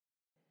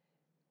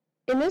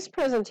In this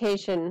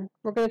presentation,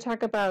 we're going to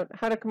talk about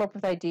how to come up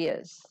with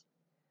ideas,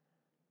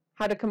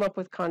 how to come up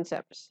with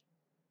concepts.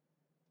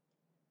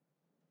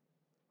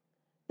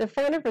 The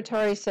founder of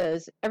Atari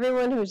says,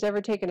 everyone who's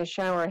ever taken a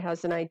shower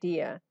has an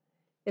idea.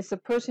 It's the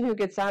person who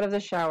gets out of the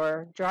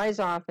shower, dries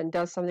off, and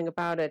does something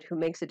about it who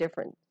makes a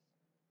difference.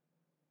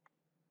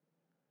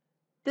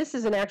 This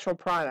is an actual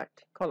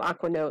product called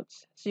Aqua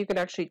Notes, so you can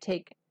actually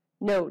take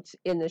notes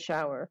in the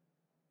shower.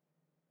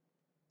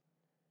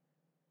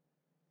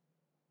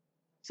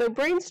 So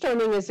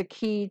brainstorming is a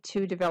key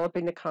to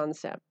developing the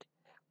concept.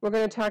 We're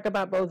going to talk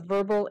about both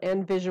verbal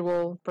and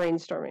visual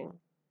brainstorming.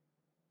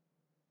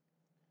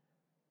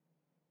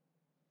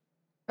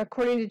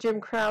 According to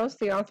Jim Krause,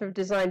 the author of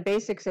Design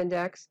Basics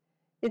Index,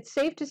 it's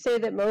safe to say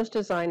that most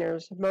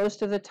designers,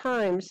 most of the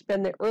time,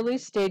 spend the early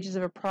stages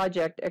of a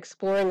project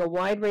exploring a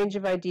wide range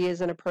of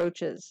ideas and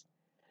approaches.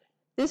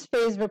 This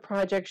phase of a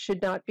project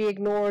should not be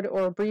ignored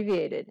or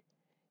abbreviated.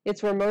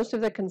 It's where most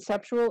of the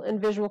conceptual and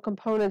visual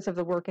components of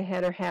the work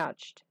ahead are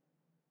hatched.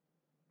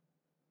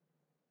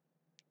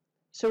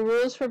 So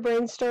rules for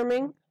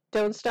brainstorming: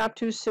 don't stop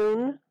too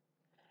soon.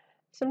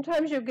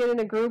 Sometimes you'll get in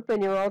a group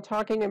and you're all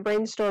talking and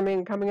brainstorming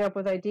and coming up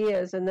with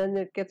ideas, and then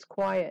it gets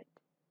quiet.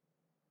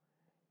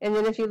 And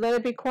then if you let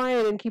it be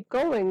quiet and keep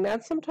going,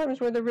 that's sometimes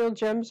where the real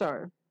gems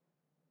are.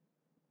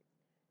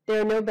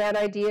 There are no bad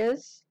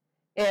ideas,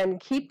 and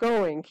keep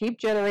going, keep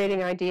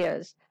generating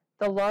ideas.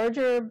 The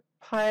larger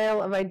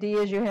pile of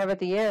ideas you have at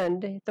the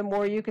end, the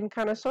more you can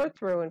kind of sort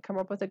through and come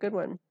up with a good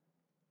one.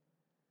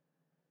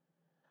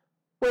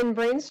 When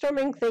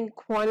brainstorming, think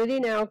quantity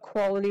now,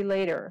 quality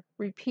later.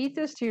 Repeat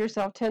this to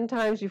yourself 10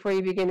 times before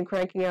you begin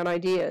cranking out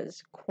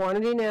ideas.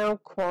 Quantity now,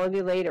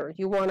 quality later.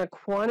 You want a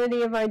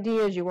quantity of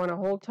ideas, you want a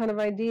whole ton of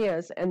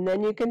ideas, and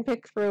then you can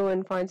pick through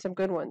and find some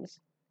good ones.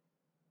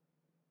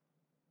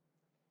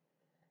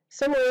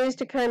 Some ways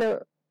to kind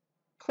of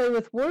play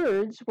with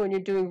words when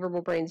you're doing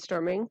verbal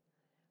brainstorming: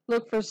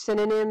 look for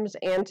synonyms,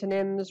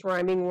 antonyms,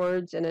 rhyming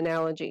words, and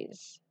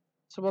analogies.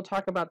 So we'll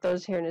talk about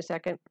those here in a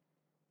second.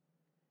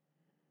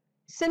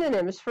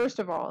 Synonyms, first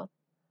of all,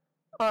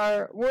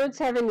 are words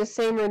having the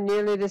same or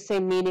nearly the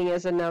same meaning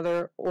as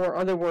another or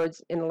other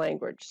words in a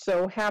language.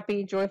 So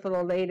happy, joyful,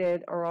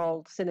 elated are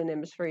all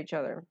synonyms for each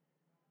other.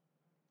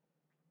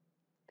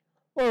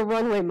 Or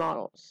runway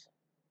models.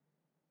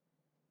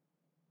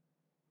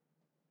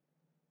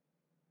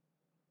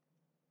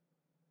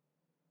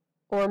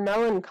 Or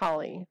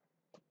melancholy.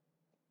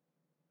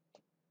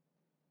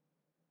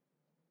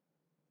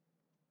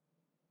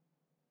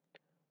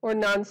 Or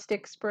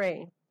non-stick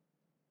spray.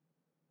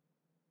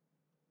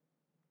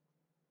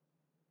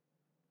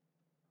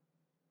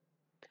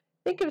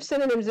 Think of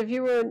synonyms. If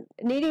you were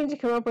needing to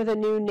come up with a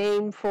new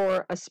name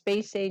for a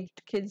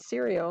space-aged kid's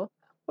cereal,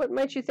 what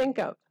might you think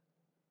of?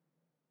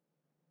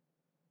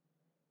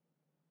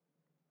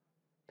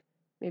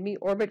 Maybe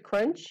Orbit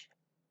Crunch?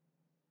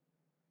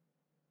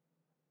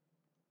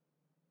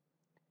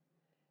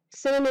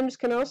 Synonyms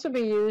can also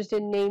be used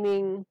in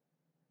naming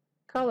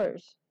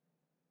colors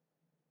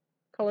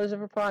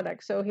of a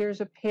product. So here's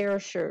a pear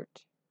shirt.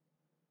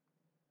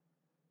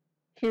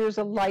 Here's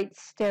a light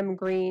stem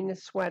green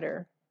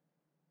sweater.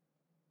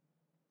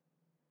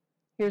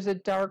 Here's a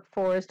dark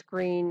forest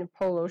green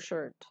polo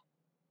shirt.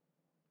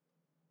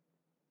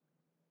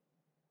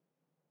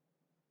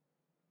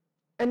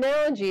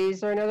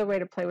 Analogies are another way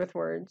to play with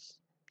words.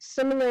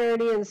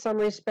 Similarity in some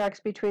respects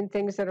between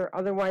things that are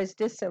otherwise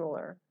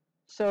dissimilar.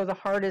 So the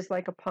heart is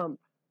like a pump.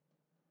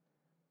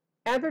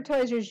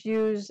 Advertisers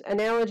use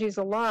analogies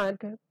a lot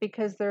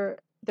because their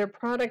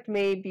product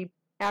may be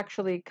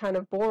actually kind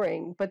of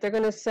boring, but they're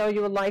going to sell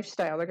you a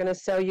lifestyle. They're going to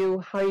sell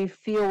you how you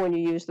feel when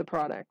you use the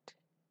product.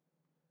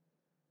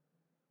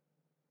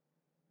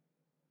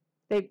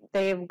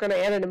 They're going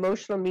to add an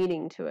emotional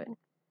meaning to it.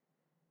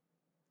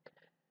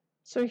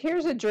 So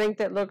here's a drink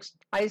that looks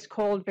ice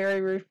cold, very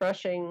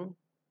refreshing.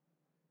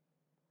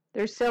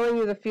 They're selling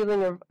you the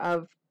feeling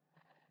of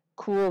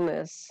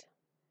coolness.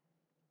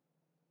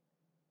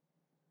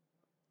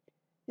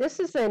 This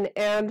is an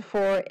ad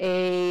for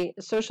a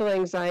social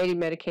anxiety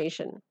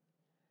medication.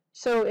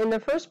 So in the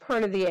first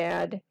part of the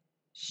ad,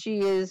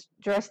 she is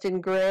dressed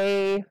in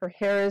gray, her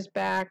hair is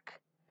back,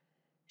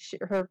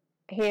 her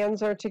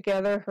hands are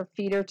together, her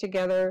feet are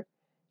together,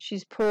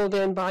 she's pulled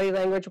in body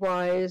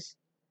language-wise.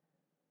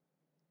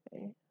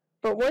 Okay.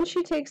 But once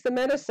she takes the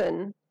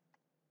medicine,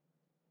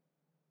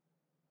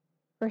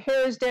 her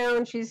hair is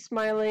down, she's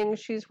smiling,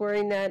 she's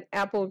wearing that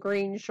apple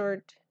green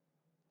shirt.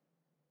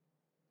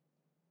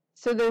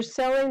 So they're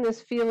selling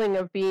this feeling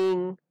of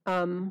being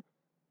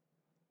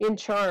in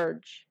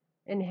charge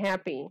and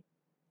happy.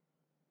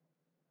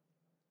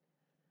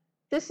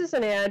 This is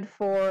an ad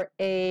for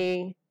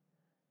a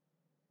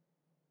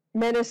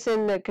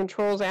medicine that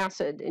controls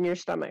acid in your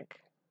stomach.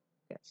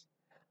 Yes.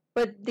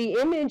 But the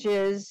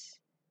images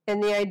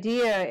and the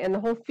idea and the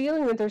whole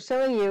feeling that they're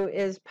selling you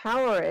is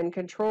power and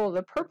control.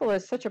 The purple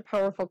is such a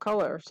powerful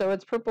color. So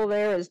it's purple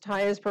there, his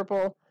tie is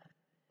purple.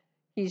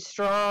 He's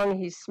strong,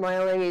 he's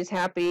smiling, he's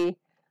happy,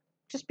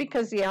 just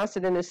because the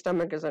acid in his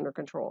stomach is under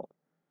control.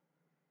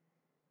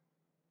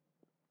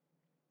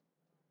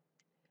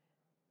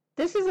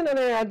 This is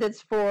another ad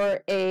that's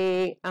for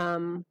a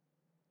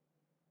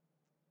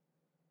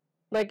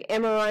like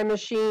MRI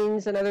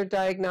machines and other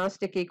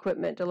diagnostic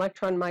equipment,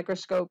 electron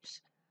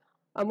microscopes,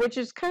 which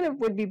is kind of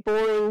would be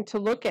boring to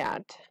look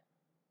at.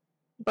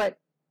 But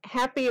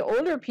happy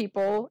older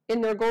people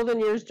in their golden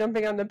years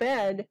jumping on the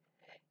bed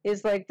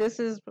is like, this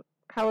is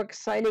how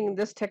exciting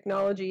this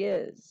technology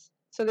is.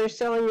 So they're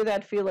selling you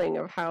that feeling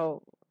of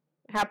how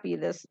happy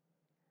this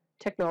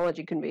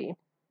technology can be.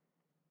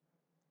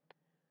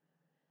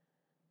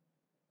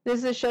 This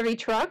is a Chevy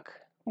truck.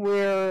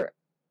 We're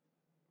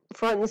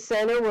front and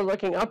center. We're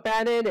looking up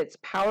at it. It's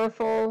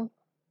powerful.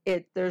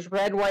 There's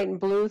red, white, and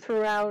blue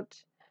throughout.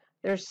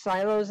 There's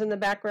silos in the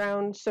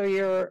background. So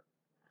you're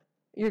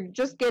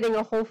just getting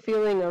a whole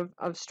feeling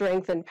of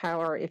strength and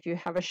power if you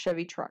have a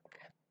Chevy truck.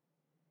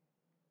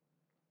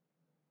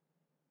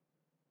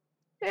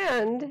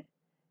 And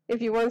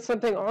if you want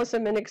something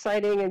awesome and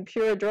exciting and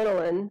pure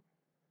adrenaline,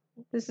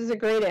 this is a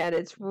great ad.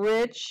 It's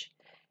rich,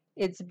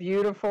 it's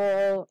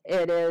beautiful,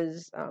 it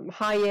is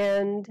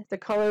high-end. The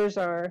colors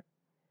are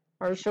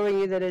showing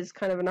you that it's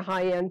kind of a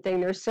high-end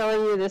thing. They're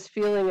selling you this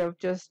feeling of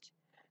just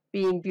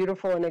being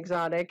beautiful and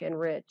exotic and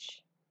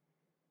rich.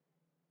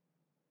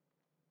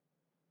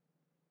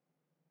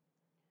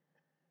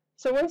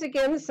 So once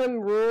again, some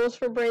rules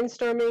for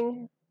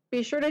brainstorming.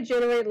 Be sure to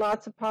generate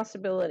lots of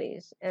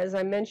possibilities. As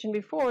I mentioned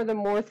before, the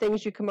more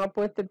things you come up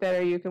with, the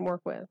better you can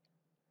work with.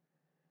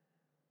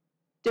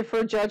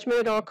 Defer judgment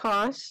at all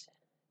costs.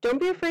 Don't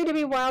be afraid to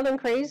be wild and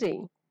crazy.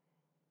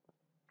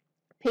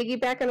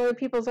 Piggyback on other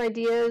people's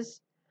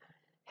ideas.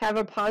 Have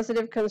a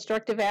positive,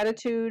 constructive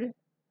attitude.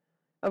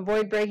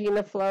 Avoid breaking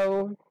the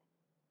flow.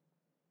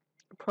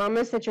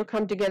 Promise that you'll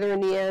come together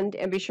in the end,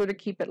 and be sure to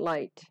keep it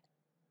light.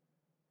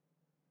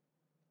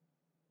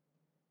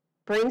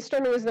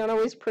 Brainstorming is not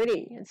always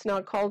pretty. It's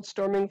not called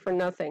storming for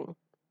nothing.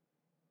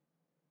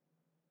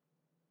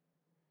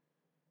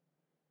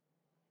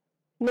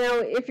 Now,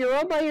 if you're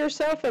all by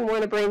yourself and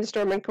want to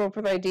brainstorm and come up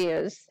with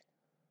ideas,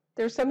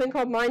 there's something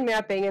called mind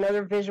mapping and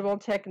other visual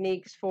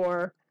techniques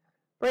for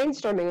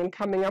brainstorming and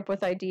coming up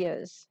with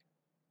ideas.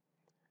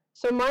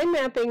 So mind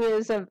mapping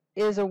is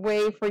a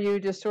way for you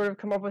to sort of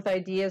come up with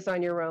ideas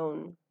on your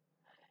own.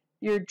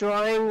 You're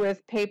drawing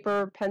with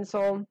paper,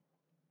 pencil,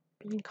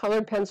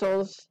 colored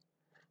pencils,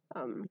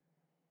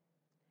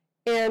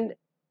 and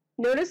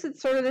notice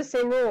it's sort of the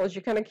same rules.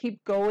 You kind of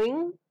keep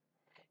going.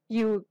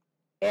 You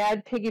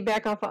add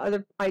piggyback off of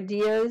other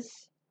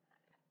ideas.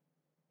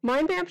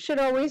 Mind maps should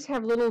always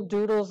have little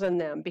doodles in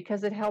them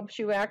because it helps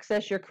you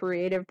access your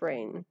creative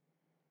brain.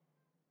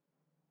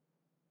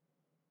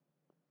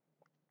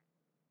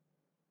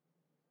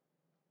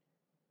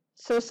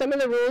 So some of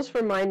the rules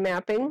for mind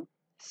mapping: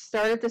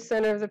 start at the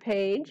center of the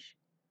page.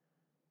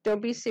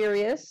 Don't be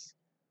serious.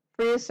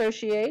 Free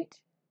associate.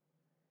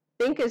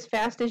 Think as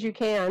fast as you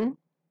can.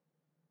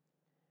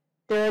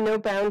 There are no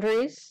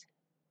boundaries.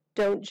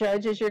 Don't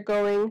judge as you're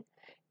going.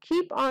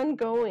 Keep on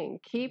going.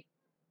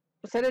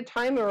 Set a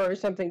timer or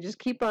something. Just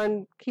keep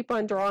on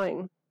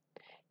drawing.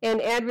 And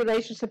add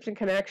relationships and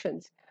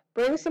connections.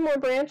 Bring some more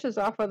branches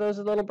off of those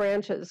little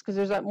branches because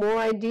there's more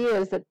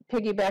ideas that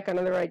piggyback on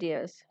other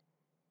ideas.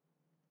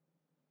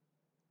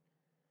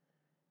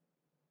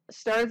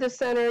 Start at the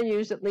center.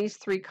 Use at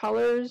least 3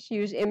 colors.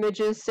 Use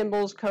images,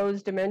 symbols,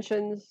 codes,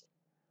 dimensions.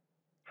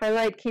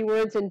 Highlight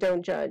keywords and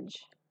don't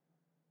judge.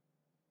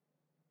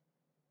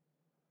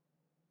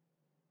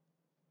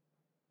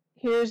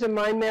 Here's a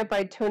mind map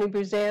by Tony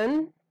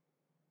Buzan.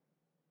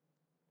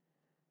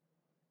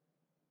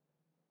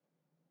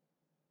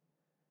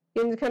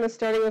 It's kind of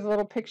starting with a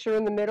little picture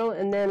in the middle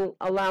and then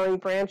allowing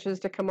branches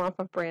to come off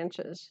of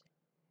branches.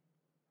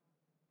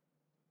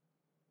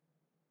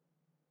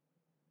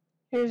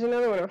 Here's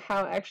another one of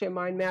actually a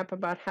mind map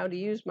about how to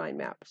use mind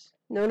maps.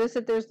 Notice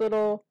that there's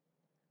little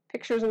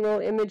pictures and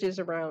little images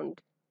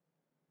around.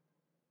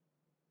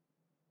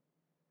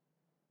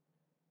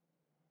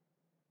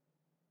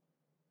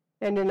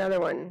 And another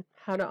one,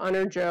 how to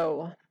honor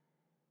Joe.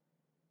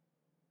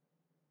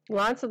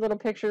 Lots of little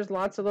pictures,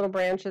 lots of little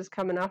branches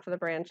coming off of the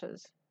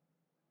branches.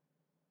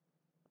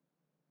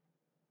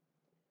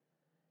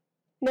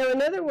 Now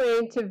another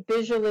way to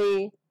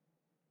visually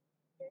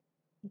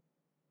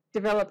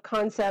develop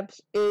concepts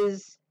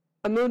is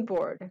a mood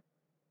board.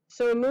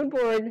 So a mood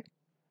board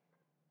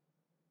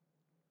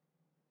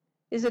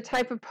is a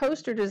type of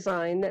poster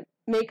design that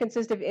may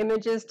consist of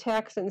images,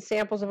 text, and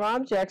samples of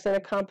objects and a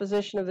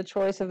composition of the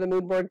choice of the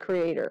mood board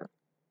creator.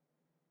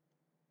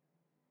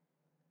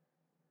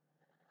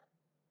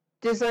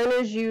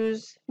 Designers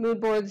use mood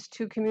boards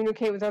to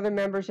communicate with other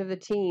members of the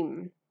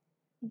team.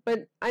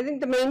 But I think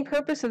the main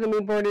purpose of the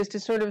mood board is to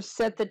sort of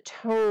set the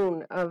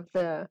tone of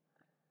the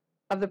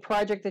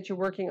project that you're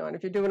working on.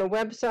 If you're doing a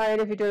website,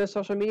 if you're doing a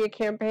social media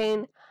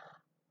campaign,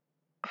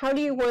 how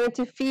do you want it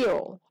to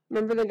feel?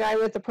 Remember the guy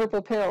with the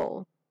purple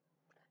pill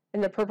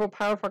and the purple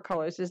powerful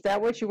colors? Is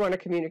that what you want to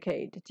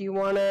communicate? Do you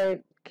want to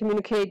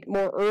communicate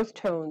more earth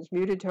tones,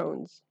 muted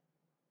tones?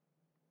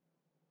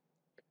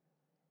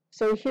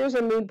 So here's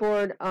a mood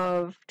board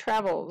of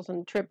travels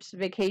and trips,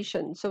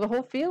 vacations. So the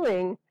whole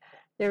feeling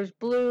There's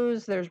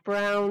blues, there's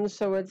browns,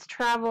 so it's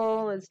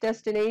travel, it's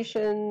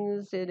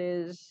destinations, it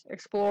is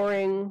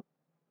exploring.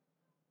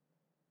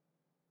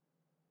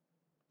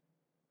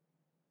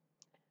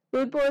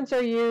 Mood boards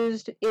are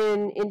used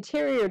in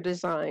interior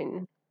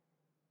design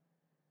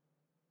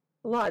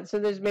a lot. So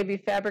there's maybe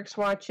fabric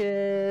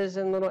swatches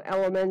and little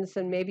elements,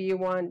 and maybe you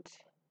want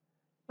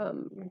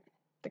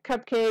the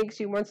cupcakes,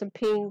 you want some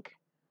pink.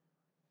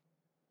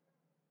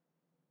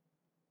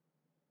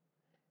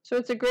 So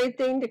it's a great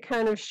thing to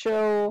kind of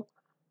show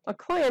a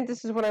client,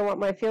 this is what I want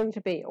my feeling to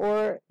be.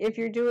 Or if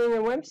you're doing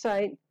a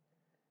website,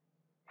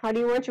 how do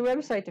you want your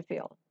website to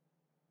feel?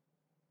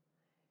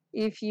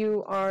 If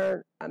you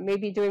are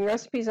maybe doing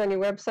recipes on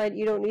your website,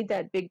 you don't need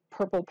that big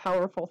purple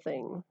powerful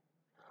thing.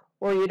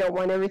 Or you don't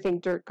want everything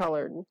dirt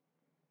colored.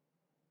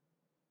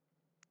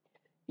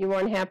 You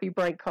want happy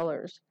bright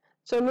colors.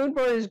 So a mood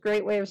board is a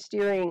great way of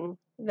steering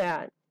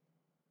that.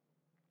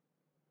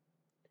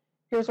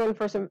 Here's one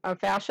for a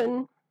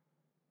fashion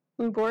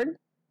mood board.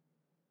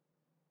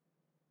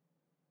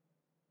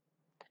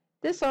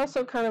 This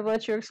also kind of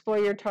lets you explore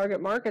your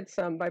target market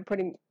some by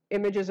putting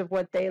images of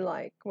what they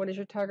like. What is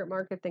your target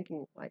market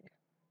thinking like?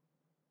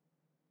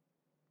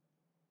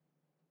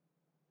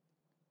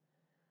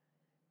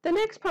 The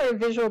next part of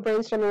visual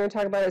brainstorming we're going to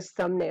talk about is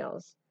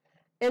thumbnails.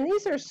 And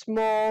these are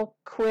small,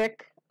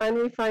 quick,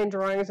 unrefined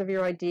drawings of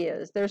your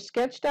ideas. They're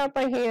sketched out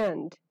by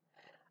hand.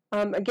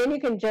 Again,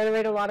 you can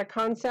generate a lot of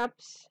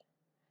concepts.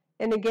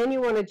 And again, you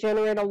want to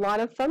generate a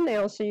lot of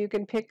thumbnails so you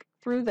can pick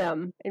through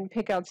them and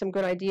pick out some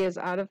good ideas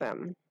out of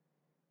them.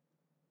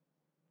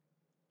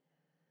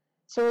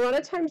 So a lot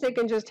of times they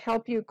can just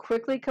help you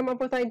quickly come up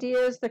with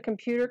ideas. The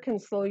computer can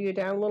slow you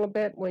down a little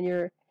bit when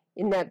you're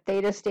in that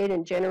theta state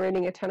and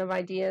generating a ton of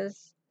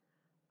ideas.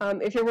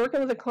 If you're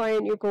working with a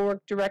client, you can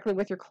work directly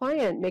with your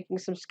client, making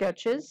some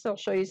sketches. I'll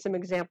show you some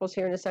examples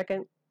here in a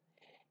second.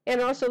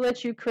 And also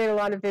lets you create a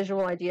lot of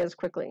visual ideas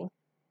quickly.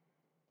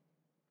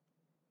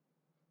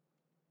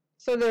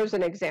 So there's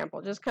an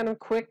example, just kind of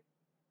quick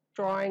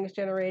drawings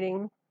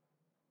generating.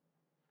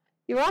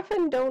 You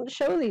often don't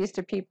show these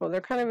to people.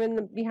 They're kind of in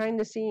the behind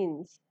the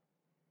scenes.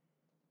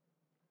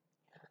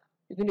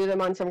 You can do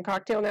them on some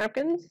cocktail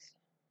napkins.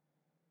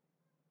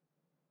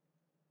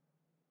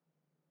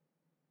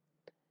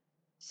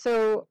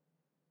 So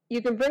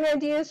you can bring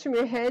ideas from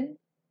your head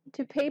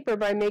to paper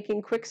by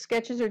making quick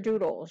sketches or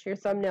doodles, your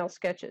thumbnail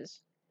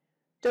sketches.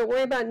 Don't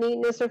worry about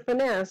neatness or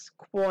finesse.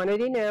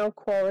 Quantity now,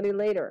 quality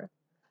later.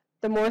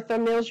 The more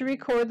thumbnails you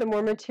record, the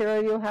more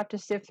material you'll have to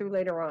sift through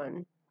later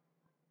on.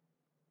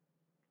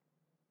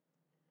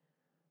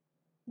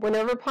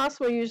 Whenever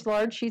possible, use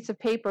large sheets of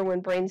paper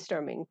when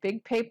brainstorming.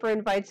 Big paper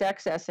invites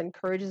excess,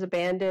 encourages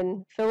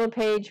abandon. Fill a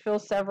page, fill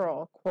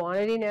several.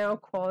 Quantity now,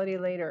 quality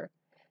later.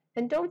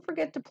 And don't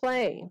forget to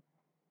play.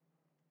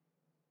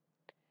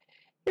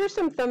 Here's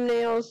some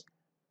thumbnails,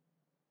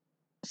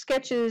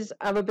 sketches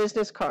of a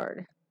business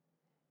card.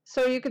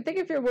 So you could think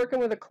if you're working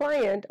with a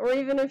client, or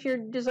even if you're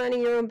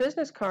designing your own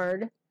business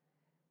card,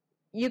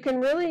 you can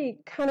really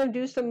kind of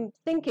do some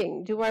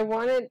thinking. Do I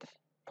want it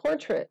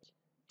portrait?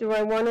 Do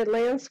I want it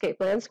landscape?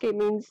 Landscape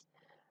means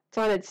it's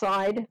on its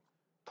side.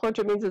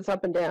 Portrait means it's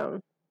up and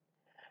down.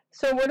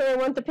 So where do I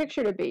want the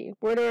picture to be?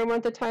 Where do I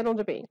want the title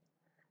to be?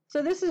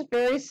 So this is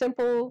very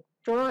simple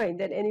drawing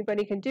that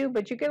anybody can do,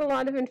 but you get a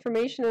lot of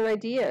information and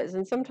ideas.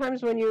 And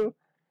sometimes when you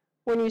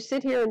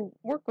sit here and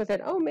work with it,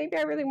 oh, maybe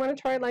I really want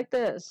to try it like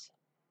this.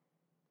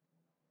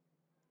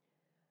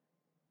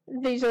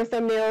 These are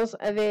thumbnails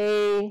of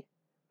a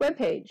web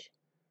page.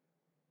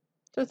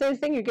 So it's the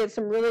thing, you get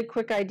some really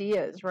quick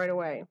ideas right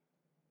away.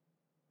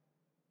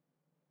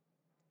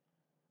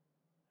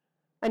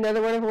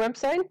 Another one of a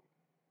website.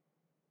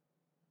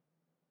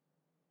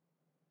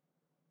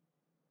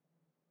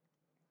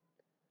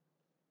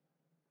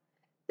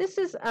 This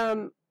is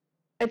a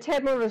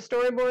tad more of a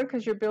storyboard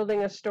because you're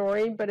building a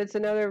story, but it's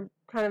another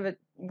kind of a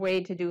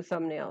way to do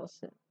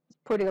thumbnails,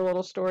 putting a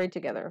little story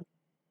together.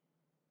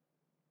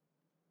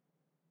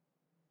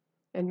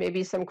 And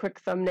maybe some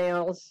quick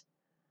thumbnails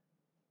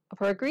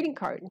for a greeting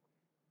card.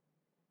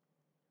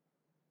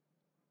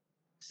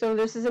 So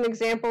this is an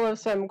example of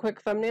some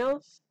quick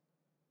thumbnails.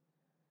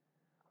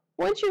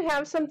 Once you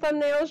have some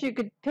thumbnails, you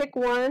could pick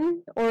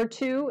one or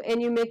two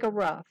and you make a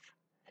rough.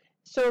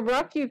 So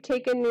rough, you've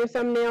taken your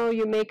thumbnail,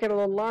 you make it a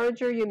little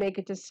larger, you make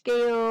it to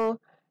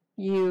scale,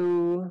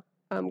 you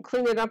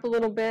clean it up a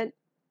little bit.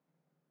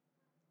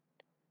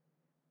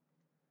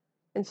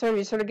 And so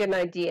you sort of get an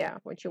idea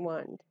what you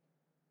want.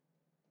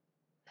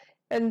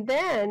 And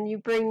then you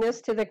bring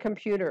this to the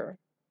computer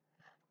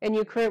and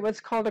you create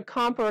what's called a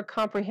comp or a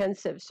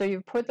comprehensive. So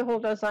you've put the whole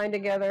design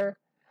together.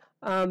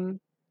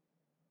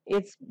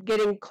 It's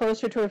getting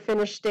closer to a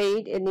finished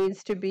state. It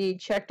needs to be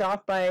checked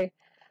off by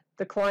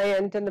the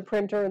client and the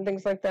printer and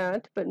things like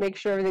that, but make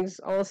sure everything's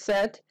all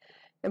set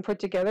and put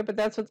together. But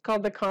that's what's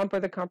called the comp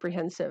or the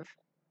comprehensive.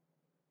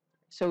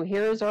 So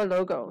here's our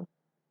logo.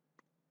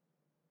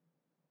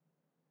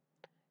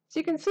 So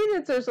you can see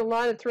that there's a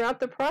lot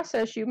throughout the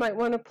process you might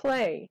want to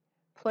play.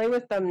 Play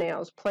with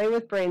thumbnails, play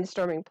with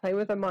brainstorming, play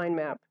with a mind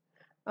map.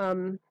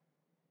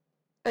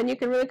 And you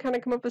can really kind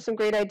of come up with some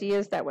great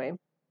ideas that way.